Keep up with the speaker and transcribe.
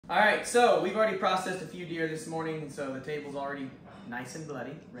All right, so we've already processed a few deer this morning, so the table's already nice and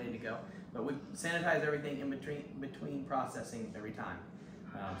bloody, ready to go. But we sanitize everything in between processing every time.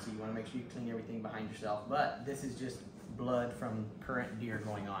 So you want to make sure you clean everything behind yourself. But this is just blood from current deer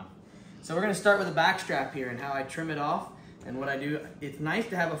going on. So we're going to start with a backstrap here and how I trim it off. And what I do, it's nice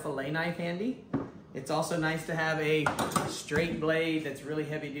to have a fillet knife handy. It's also nice to have a straight blade that's really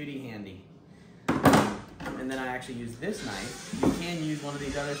heavy duty handy. And then I actually use this knife. You can use one of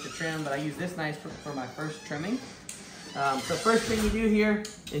these others to trim, but I use this knife for my first trimming. So first thing you do here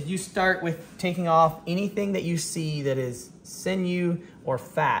is you start with taking off anything that you see that is sinew or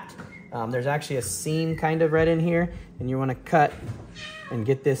fat. There's actually a seam kind of right in here, and you want to cut and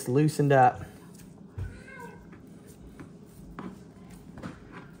get this loosened up.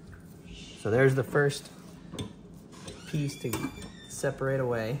 So there's the first piece to separate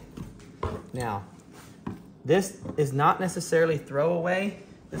away. Now, this is not necessarily throwaway.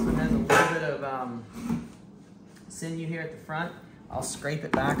 This one has a little bit of sinew here at the front. I'll scrape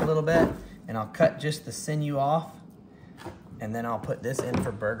it back a little bit and I'll cut just the sinew off, and then I'll put this in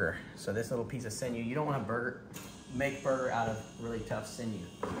for burger. So this little piece of sinew, you don't want to make burger out of really tough sinew.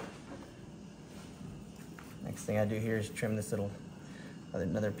 Next thing I do here is trim this little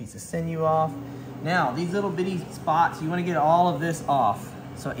another piece of sinew off. Now these little bitty spots, you want to get all of this off.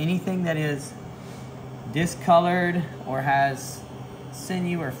 So anything that is discolored or has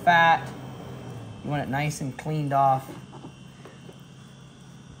sinew or fat, you want it nice and cleaned off.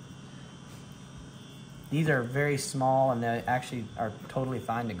 These are very small and they actually are totally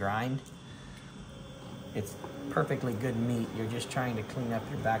fine to grind. It's perfectly good meat. You're just trying to clean up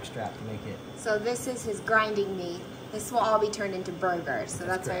your backstrap to make it. So this is his grinding meat. This will all be turned into burgers, so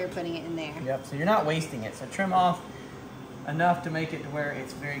that's why you're putting it in there. Yep, so you're not wasting it. So trim off enough to make it to where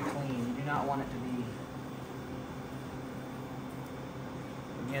it's very clean. You do not want it to be,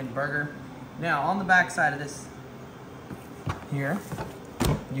 again, burger. Now on the back side of this here,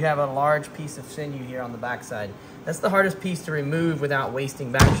 you have a large piece of sinew here on the back side. That's the hardest piece to remove without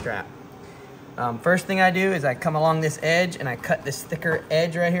wasting backstrap. First thing I do is I come along this edge and I cut this thicker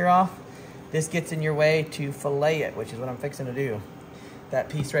edge right here off. This gets in your way to fillet it, which is what I'm fixing to do. That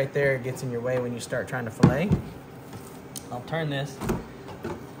piece right there gets in your way when you start trying to fillet. I'll turn this.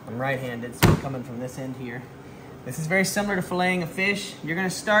 I'm right-handed, so I'm coming from this end here. This is very similar to filleting a fish. You're gonna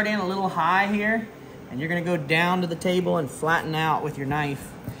start in a little high here, and you're gonna go down to the table and flatten out with your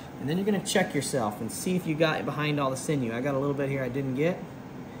knife. And then you're gonna check yourself and see if you got it behind all the sinew. I got a little bit here I didn't get.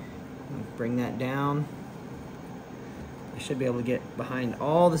 Bring that down. I should be able to get behind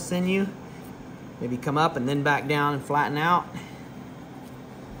all the sinew. Maybe come up and then back down and flatten out.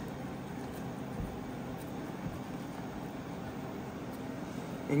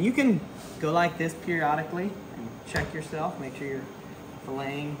 And you can go like this periodically and check yourself, make sure you're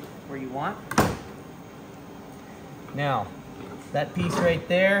filleting where you want. Now, that piece right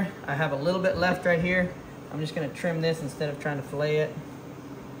there, I have a little bit left right here. I'm just gonna trim this instead of trying to fillet it.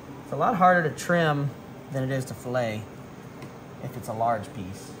 It's a lot harder to trim than it is to fillet if it's a large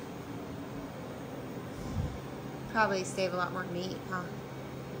piece. Probably save a lot more meat, huh?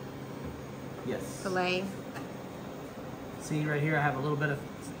 Yes. Fillet. See right here, I have a little bit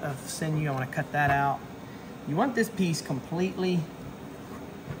of sinew. I want to cut that out. You want this piece completely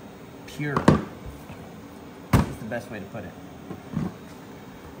pure. That's the best way to put it.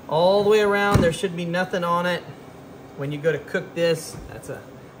 All the way around, there should be nothing on it. When you go to cook this, that's a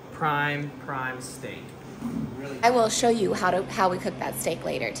prime steak. Really. I will show you how we cook that steak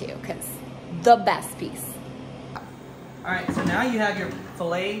later too, because the best piece. All right, so now you have your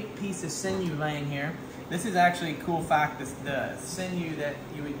fillet piece of sinew laying here. This is actually a cool fact. The sinew that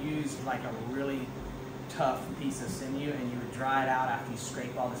you would use like a really tough piece of sinew, and you would dry it out after you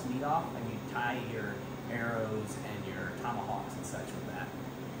scrape all this meat off, and you tie your arrows and your tomahawks and such with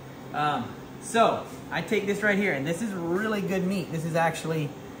that. So I take this right here, and this is really good meat. This is actually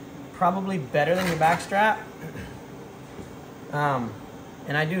probably better than your backstrap.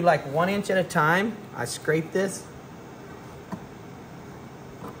 And I do like 1 inch at a time. I scrape this.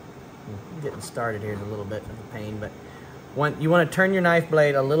 Getting started here is a little bit of a pain, but you want to turn your knife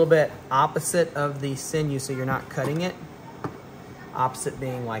blade a little bit opposite of the sinew so you're not cutting it. Opposite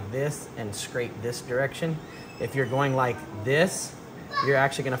being like this, and scrape this direction. If you're going like this, you're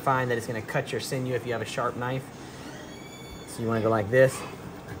actually going to find that it's going to cut your sinew if you have a sharp knife. So you want to go like this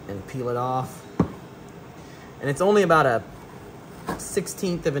and peel it off. And it's only about a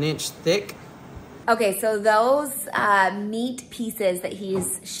 1/16 of an inch thick. Okay, so those meat pieces that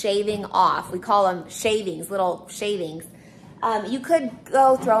he's shaving off, we call them shavings, little shavings. You could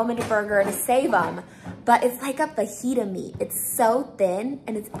go throw them into burger to save them, but it's like a fajita meat. It's so thin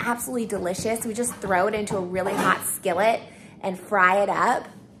and it's absolutely delicious. We just throw it into a really heat skillet and fry it up.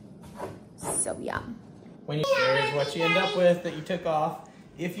 So yum. Here's what you end up with that you took off.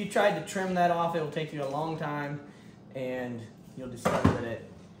 If you tried to trim that off, it will take you a long time, and you'll discover that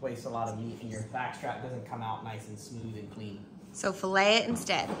it wastes a lot of meat and your backstrap doesn't come out nice and smooth and clean. So fillet it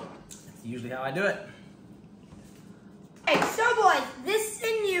instead. That's usually how I do it. Okay, so boys, this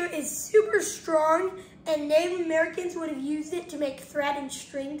sinew is super strong, and Native Americans would have used it to make thread and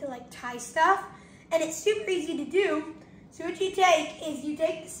string to like tie stuff, and it's super easy to do. So what you take is you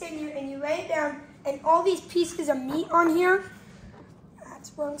take the sinew and you lay it down, and all these pieces of meat on here,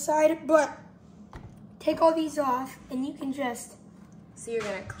 that's wrong side, but take all these off and you can just So you're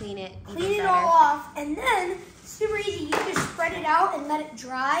gonna clean it all off, and then super easy, you just spread it out and let it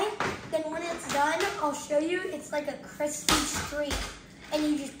dry. Then when it's done, I'll show you, it's like a crispy streak, and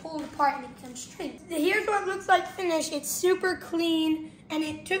you just pull it apart and it becomes string. Here's what it looks like finished. It's super clean, and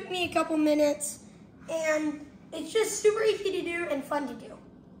it took me a couple minutes, and it's just super easy to do and fun to do.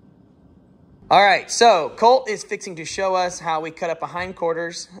 All right, so Colt is fixing to show us how we cut up a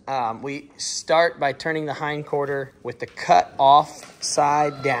hindquarters. We start by turning the hindquarter with the cut off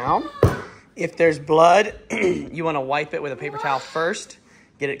side down. If there's blood, you want to wipe it with a paper towel first,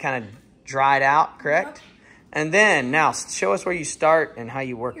 get it kind of dried out, correct? Yep. And then, now show us where you start and how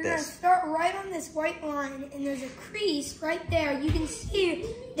you work this. You're going to start right on this white line, and there's a crease right there. You can see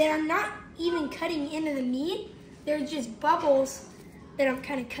that I'm not even cutting into the meat. They're just bubbles that I'm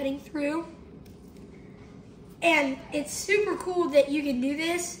kind of cutting through. And it's super cool that you can do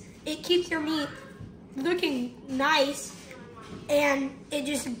this. It keeps your meat looking nice, and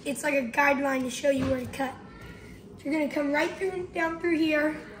it's like a guideline to show you where to cut. So you're gonna come right down through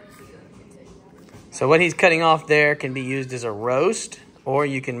here. So what he's cutting off there can be used as a roast, or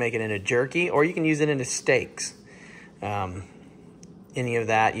you can make it into jerky, or you can use it into steaks. Any of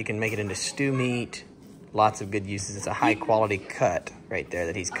that, you can make it into stew meat. Lots of good uses. It's a high quality cut right there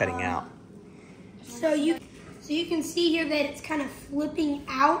that he's cutting out. So you can see here that it's kind of flipping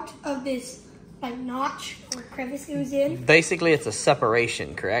out of this like notch or crevice it was in. Basically, it's a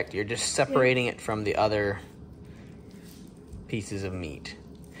separation, correct? You're just separating it from the other pieces of meat.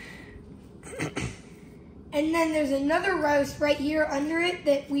 And then there's another roast right here under it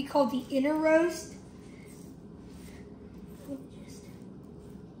that we call the inner roast.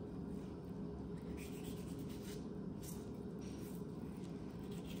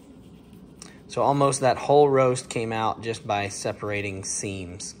 So almost that whole roast came out just by separating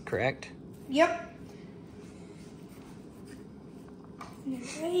seams, correct? Yep. And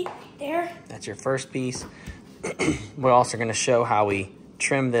then right there. That's your first piece. We're also going to show how we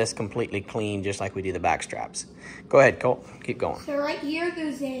trim this completely clean, just like we do the back straps. Go ahead, Colt. Keep going. So right here,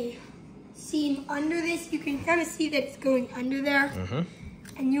 there's a seam under this. You can kind of see that it's going under there. Mm-hmm.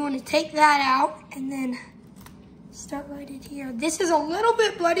 And you want to take that out and then start right in here. This is a little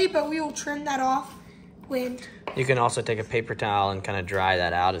bit bloody, but we will trim that off when... You can also take a paper towel and kind of dry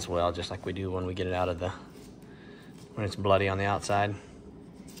that out as well, just like we do when we get it out of the... when it's bloody on the outside.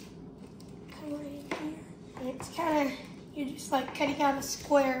 Come right in here. And it's kind of... you're just like cutting out a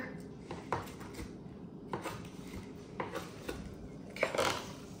square.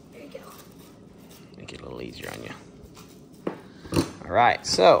 There you go. Make it a little easier on you. All right,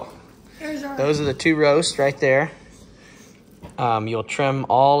 so those are the two roasts right there. You'll trim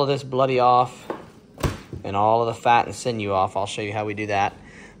all of this bloody off and all of the fat and sinew off. I'll show you how we do that.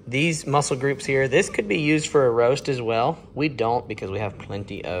 These muscle groups here, this could be used for a roast as well. We don't, because we have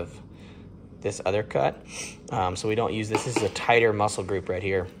plenty of this other cut. So we don't use this. This is a tighter muscle group right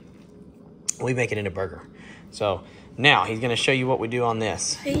here. We make it into burger. So now he's gonna show you what we do on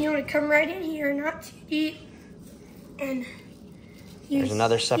this. And you want to come right in here, not too deep. And there's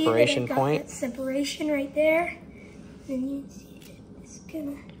another separation point. Separation right there. And you see it's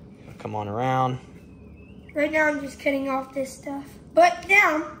gonna come on around. Right now I'm just cutting off this stuff. But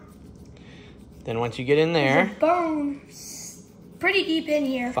now, then once you get in there, there's a bone pretty deep in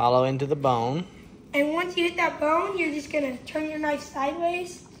here. Follow into the bone. And once you hit that bone, you're just gonna turn your knife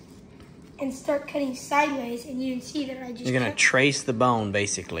sideways and start cutting sideways, and you can see that I just You're gonna trace the bone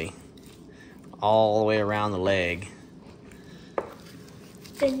basically all the way around the leg.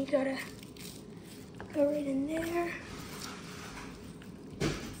 Then you gotta go right in there.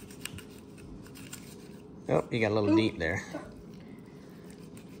 Oh, you got a little deep there.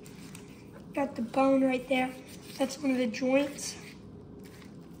 Got the bone right there. That's one of the joints.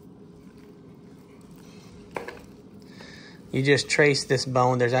 You just trace this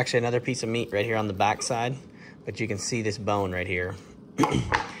bone. There's actually another piece of meat right here on the back side, but you can see this bone right here.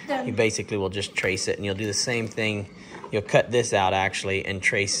 The you basically will just trace it, and you'll do the same thing. You'll cut this out actually and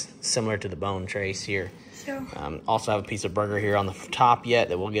trace similar to the bone trace here. So, also have a piece of burger here on the top yet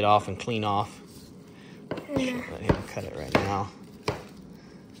that we'll get off and clean off. Let him cut it right now.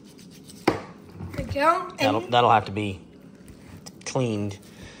 There we go. That'll have to be cleaned.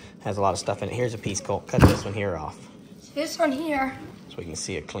 Has a lot of stuff in it. Here's a piece, Colt. Cut this one here off. So this one here, so we can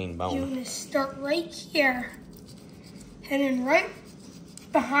see a clean you're bone. going to start right here. And then right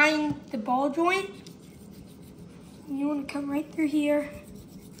behind the ball joint, you want to come right through here.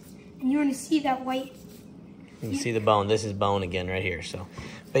 And you want to see that white. You can see the bone. This is bone again right here. So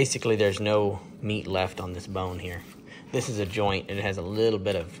basically there's no meat left on this bone here. This is a joint, and it has a little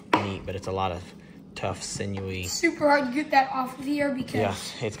bit of meat, but it's a lot of tough, sinewy. Super hard to get that off of here because... Yeah,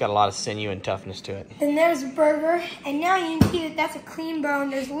 it's got a lot of sinew and toughness to it. And there's a burger, and now you can see that that's a clean bone.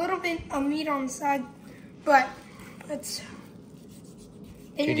 There's a little bit of meat on the side, but it's...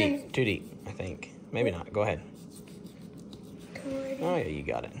 Too deep, I think. Maybe not. Go ahead. Oh, yeah, you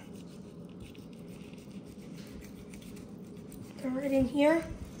got it. Go right in here.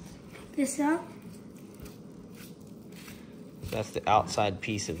 This up. That's the outside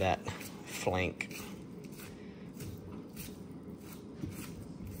piece of that flank.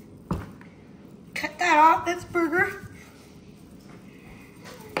 Cut that off. That's burger.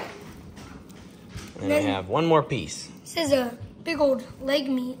 And then we have one more piece. This is a big old leg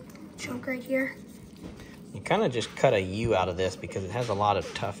meat chunk right here. You kind of just cut a U out of this because it has a lot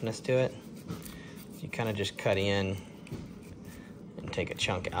of toughness to it. You kind of just cut in and take a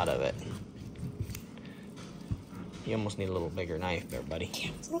chunk out of it. You almost need a little bigger knife there, buddy.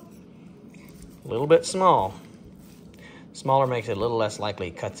 A little bit small. Smaller makes it a little less likely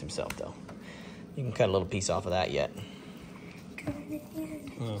he cuts himself, though. You can cut a little piece off of that yet.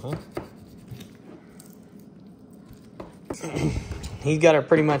 He's got it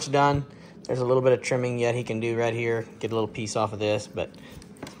pretty much done. There's a little bit of trimming yet he can do right here. Get a little piece off of this, but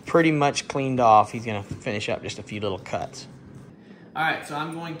pretty much cleaned off. He's gonna finish up just a few little cuts. All right, so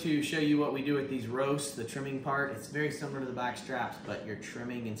I'm going to show you what we do with these roasts, the trimming part. It's very similar to the backstraps, but you're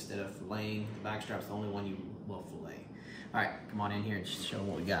trimming instead of filleting. The backstrap's the only one you will fillet. All right, come on in here and show them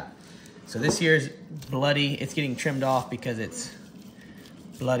what we got. So this here is bloody. It's getting trimmed off because it's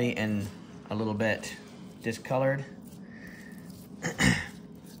bloody and a little bit discolored.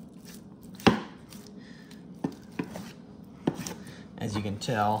 As you can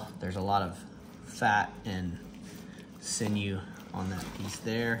tell, there's a lot of fat and sinew on that piece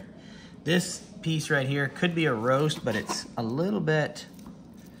there. This piece right here could be a roast, but it's a little bit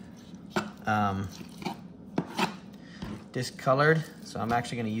discolored, so I'm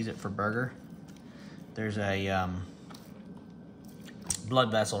actually going to use it for burger. There's a blood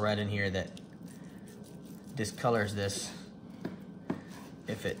vessel right in here that discolors this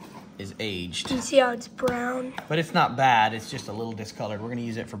if it is aged. You can see how it's brown. But it's not bad, it's just a little discolored. We're going to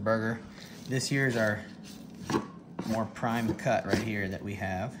use it for burger. This here is our more prime cut right here that we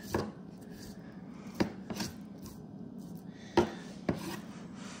have.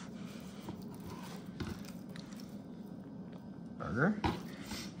 Burger.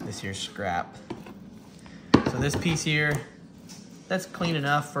 This here's scrap. So this piece here, that's clean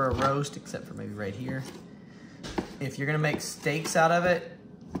enough for a roast, except for maybe right here. If you're gonna make steaks out of it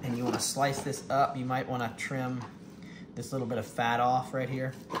and you want to slice this up, you might want to trim this little bit of fat off right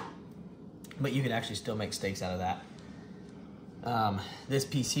here. But you could actually still make steaks out of that. This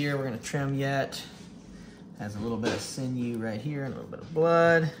piece here we're going to trim yet. Has a little bit of sinew right here, and a little bit of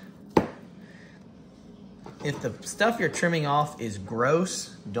blood. If the stuff you're trimming off is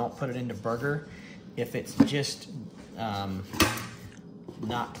gross, don't put it into burger. If it's just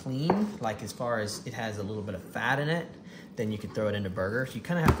not clean, like as far as it has a little bit of fat in it, then you can throw it into burger. So you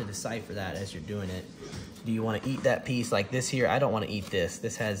kind of have to decipher that as you're doing it. Do you want to eat that piece like this here? I don't want to eat this.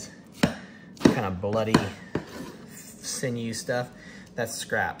 This has kind of bloody sinew stuff. That's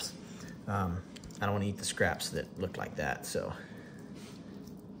scraps. I don't want to eat the scraps that look like that, so.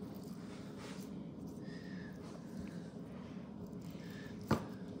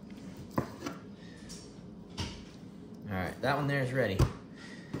 All right, that one there is ready.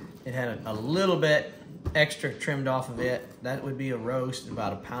 It had a little bit extra trimmed off of it. That would be a roast,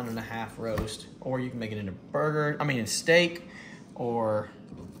 about 1.5 pounds roast. Or you can make it into burger, in steak, or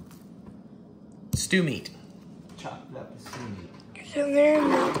stew meat. Chop it up to stew meat. So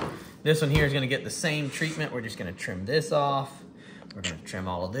there. This one here is gonna get the same treatment. We're just gonna trim this off. We're gonna trim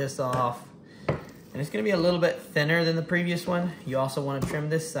all of this off. And it's gonna be a little bit thinner than the previous one. You also wanna trim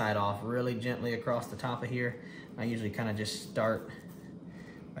this side off really gently across the top of here. I usually kind of just start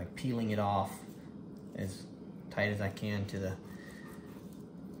by peeling it off as tight as I can to the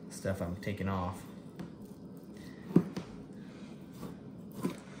stuff I'm taking off.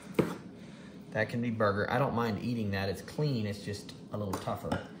 That can be burger. I don't mind eating that. It's clean. It's just a little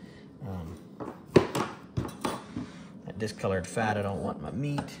tougher. That discolored fat, I don't want in my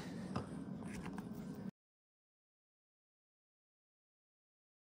meat.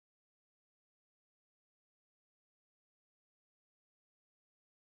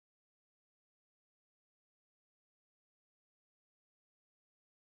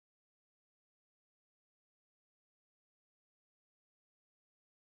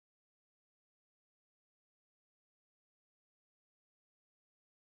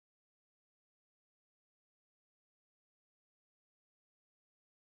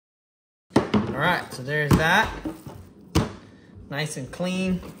 All right, so there's that. Nice and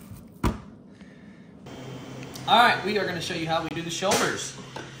clean. All right, we are gonna show you how we do the shoulders.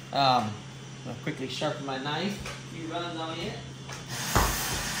 I'll quickly sharpen my knife. A few runs on it.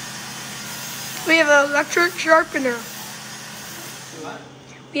 We have an electric sharpener. What?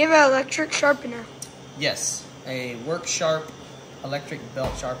 We have an electric sharpener. Yes, a work sharp electric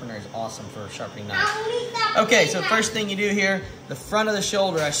belt sharpener is awesome for sharpening knives. Okay, so first thing you do here, the front of the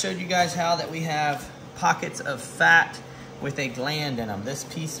shoulder, I showed you guys how that we have pockets of fat with a gland in them. This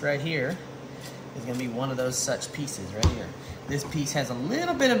piece right here is gonna be one of those such pieces right here. This piece has a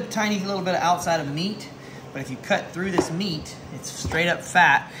little bit of, tiny little bit of outside of meat, but if you cut through this meat, it's straight up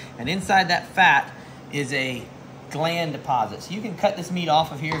fat, and inside that fat is a gland deposit. So you can cut this meat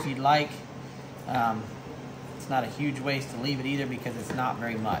off of here if you'd like. It's not a huge waste to leave it either because it's not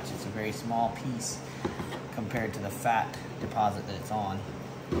very much. It's a very small piece compared to the fat deposit that it's on.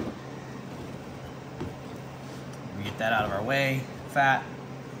 We get that out of our way. Fat,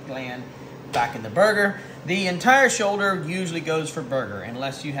 gland, back in the burger. The entire shoulder usually goes for burger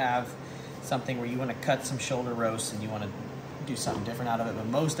unless you have something where you want to cut some shoulder roast and you want to do something different out of it, but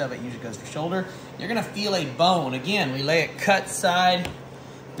most of it usually goes for shoulder. You're going to feel a bone. Again, we lay it cut side.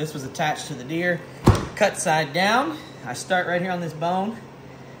 This was attached to the deer. Cut side down. I start right here on this bone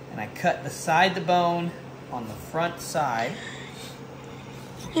and I cut beside the bone on the front side.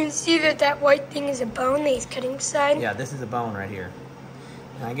 You can see that white thing is a bone that he's cutting beside. Yeah, this is a bone right here.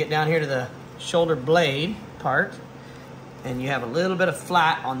 And I get down here to the shoulder blade part and you have a little bit of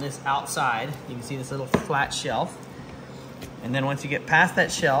flat on this outside. You can see this little flat shelf. And then once you get past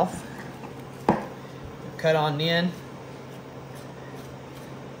that shelf, cut on in.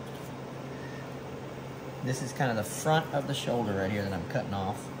 This is kind of the front of the shoulder right here that I'm cutting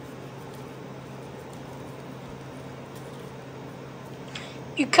off.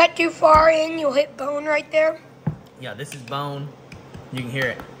 You cut too far in, you'll hit bone right there. Yeah, this is bone. You can hear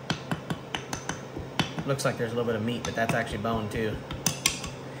it. Looks like there's a little bit of meat, but that's actually bone too.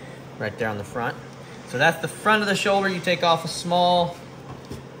 Right there on the front. So that's the front of the shoulder. You take off a small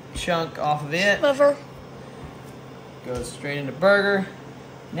chunk off of it. Liver. Goes straight into burger.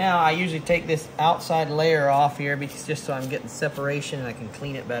 Now I usually take this outside layer off here because just so I'm getting separation and I can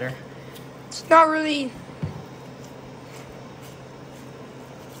clean it better. It's not really...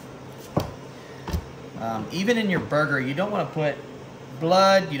 Even in your burger, you don't want to put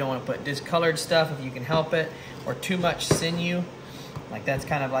blood, you don't want to put discolored stuff if you can help it, or too much sinew. Like that's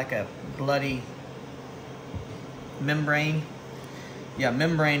kind of like a bloody membrane. Yeah,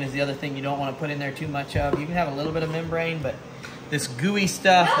 membrane is the other thing you don't want to put in there too much of. You can have a little bit of membrane, but this gooey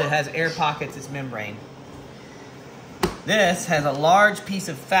stuff that has air pockets is membrane. This has a large piece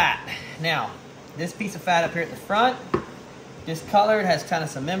of fat. Now, this piece of fat up here at the front, discolored, has kind of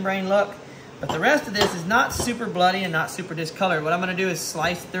some membrane look. But the rest of this is not super bloody and not super discolored. What I'm going to do is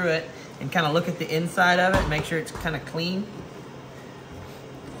slice through it and kind of look at the inside of it and make sure it's kind of clean.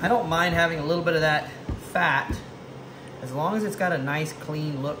 I don't mind having a little bit of that fat as long as it's got a nice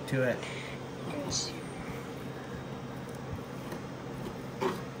clean look to it. It's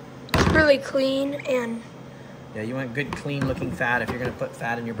really clean and... Yeah, you want good clean looking fat if you're going to put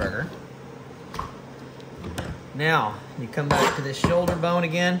fat in your burger. Now, you come back to this shoulder bone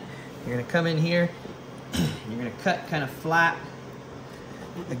again. You're going to come in here. You're going to cut kind of flat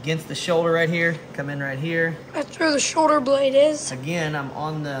against the shoulder right here. Come in right here. That's where the shoulder blade is. Again, I'm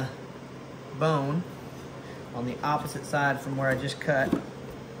on the bone on the opposite side from where I just cut.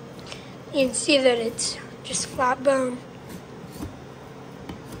 You can see that it's just flat bone.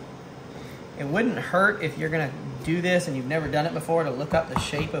 It wouldn't hurt if you're going to do this and you've never done it before to look up the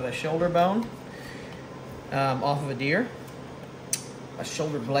shape of a shoulder bone off of a deer. A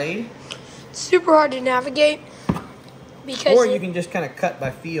shoulder blade. It's super hard to navigate because... Or you can just kind of cut by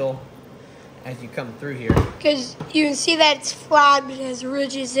feel as you come through here. Because you can see that it's flat, but it has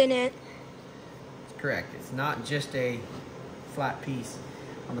ridges in it. That's correct. It's not just a flat piece.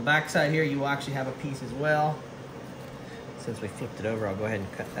 On the back side here, you will actually have a piece as well. Since we flipped it over, I'll go ahead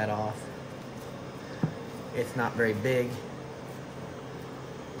and cut that off. It's not very big. Here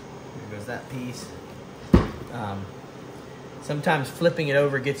goes that piece. Sometimes flipping it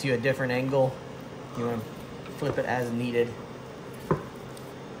over gets you a different angle. You want to flip it as needed.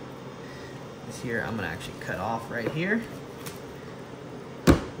 This here, I'm going to actually cut off right here.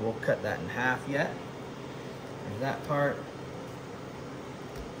 We'll cut that in half yet. There's that part.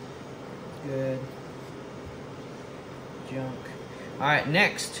 Good. Junk. All right,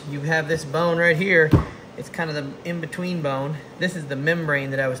 next you have this bone right here. It's kind of the in-between bone. This is the membrane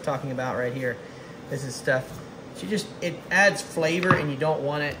that I was talking about right here. This is stuff, it adds flavor, and you don't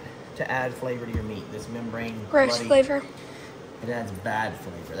want it to add flavor to your meat. This membrane. Gross flavor. It adds bad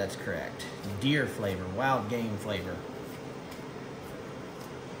flavor, that's correct. Deer flavor, wild game flavor.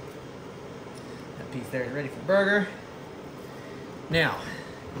 That piece there is ready for burger. Now,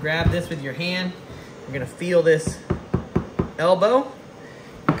 grab this with your hand. You're gonna feel this elbow.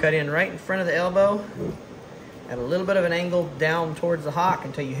 Cut in right in front of the elbow at a little bit of an angle down towards the hock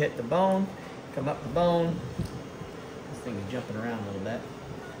until you hit the bone. Come up the bone. This thing is jumping around a little bit.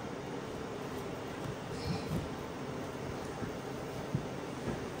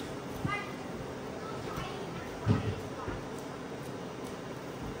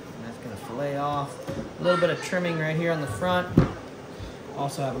 And that's going to fillet off. A little bit of trimming right here on the front.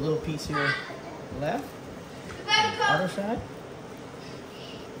 Also have a little piece here left. Other side.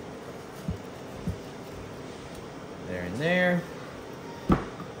 There and there. You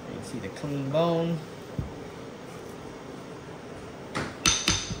can see the clean bone.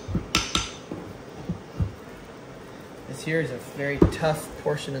 This here is a very tough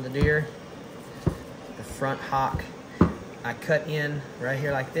portion of the deer. The front hock. I cut in right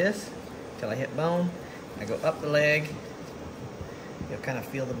here like this until I hit bone. I go up the leg. You'll kind of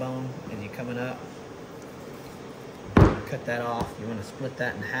feel the bone as you're coming up. Cut that off. You want to split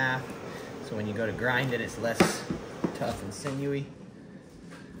that in half so when you go to grind it, it's less tough and sinewy.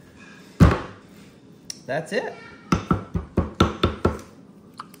 That's it.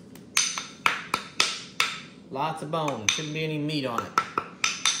 Lots of bone. Shouldn't be any meat on it.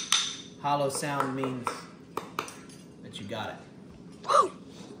 Hollow sound means that you got it. Woo!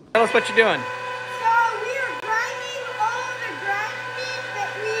 Tell us what you're doing. So we are grinding all the ground meat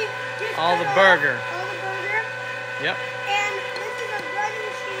that we just All the cut burger. off. All the burger. Yep. And this is a grinding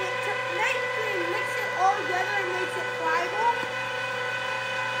machine. It nicely mixes it all together and makes it pliable.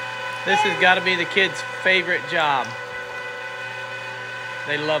 This has got to be the kids' favorite job.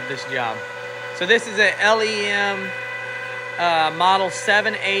 They love this job. So this is a LEM model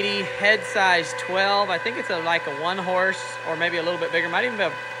 780, head size 12. I think it's like a 1 horse or maybe a little bit bigger. Might even be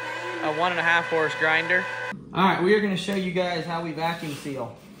a 1.5 horse grinder. All right, we are going to show you guys how we vacuum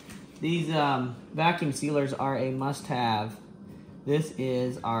seal. These vacuum sealers are a must-have. This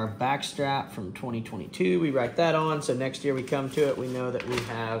is our Backstrap from 2022. We write that on, so next year we come to it, we know that we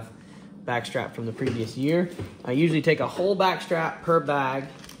have Backstrap from the previous year. I usually take a whole Backstrap per bag,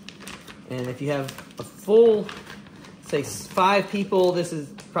 and if you have a full, say 5 people, this is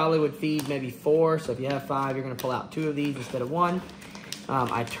probably would feed maybe 4. So if you have 5, you're gonna pull out 2 of these instead of 1.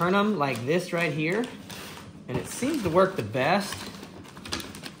 I turn them like this right here, and it seems to work the best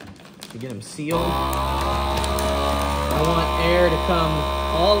to get them sealed. I want air to come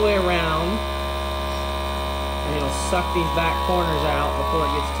all the way around, and it'll suck these back corners out before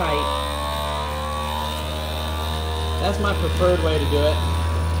it gets tight. That's my preferred way to do it.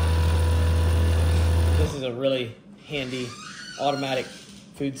 This is a really handy automatic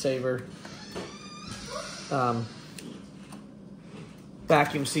food saver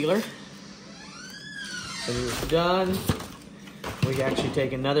vacuum sealer. So we're done. We actually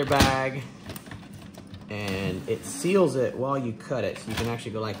take another bag and it seals it while you cut it. So you can actually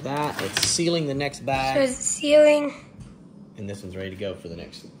go like that. It's sealing the next bag. So it's sealing. And this one's ready to go for the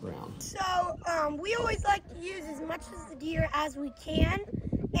next round. So we always like to use as much of the deer as we can.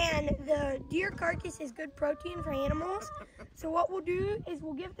 And the deer carcass is good protein for animals. So what we'll do is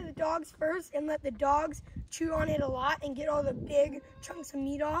we'll give it to the dogs first and let the dogs chew on it a lot and get all the big chunks of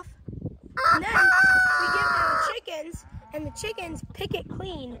meat off. And then we give it to the chickens, and the chickens pick it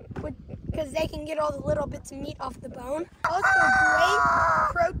clean because they can get all the little bits of meat off the bone. Also, great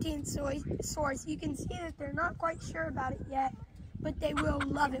protein source. You can see that they're not quite sure about it yet, but they will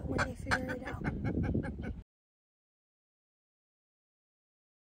love it when they figure it out.